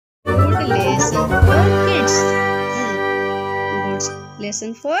lesson for kids. Good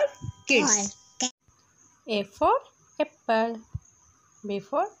lesson for kids. A for apple, B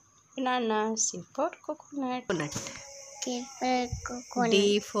for banana, C for coconut. D for coconut.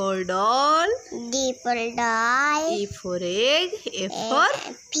 D for doll. D for doll. E for egg. F for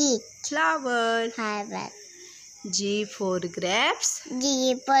pig. flower. Flower. G for grapes.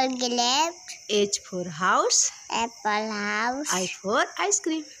 G for grapes. H for house. Apple house. I for ice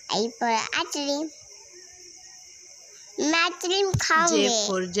cream. I for ice cream. मैं ice cream खाऊंगी. J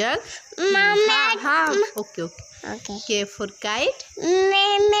for jug. हाँ. Okay. Okay. K for kite.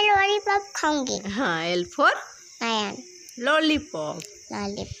 मैं lollipop खाऊंगी. हाँ. L for lion. lollipop.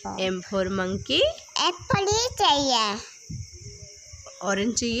 Lollipop. M for monkey. Apple ही चाहिए.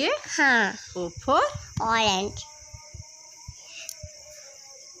 Orange चाहिए. हाँ. O for orange.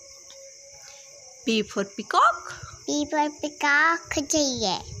 P for peacock. P for पिकाक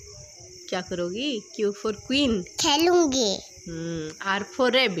चाहिए. क्या करोगी? Q for queen. खेलूंगी. R for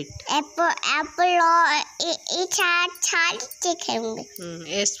rabbit. Apple और छाल से खेलूंगी.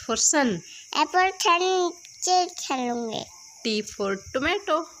 S for sun. एप्पल सन से खेलूंगी. T for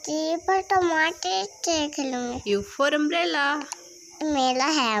tomato. T for टमाटर से खेलूंगी. U for umbrella. मेला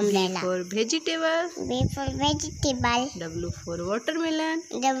है umbrella. V for vegetable. V for vegetable. W for watermelon.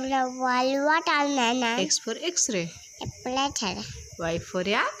 W for watermelon. X for X-ray. Apple. Y for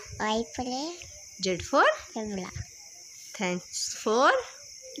yak. Y for Z for zebra. thanks for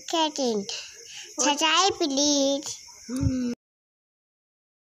Catching. Subscribe please.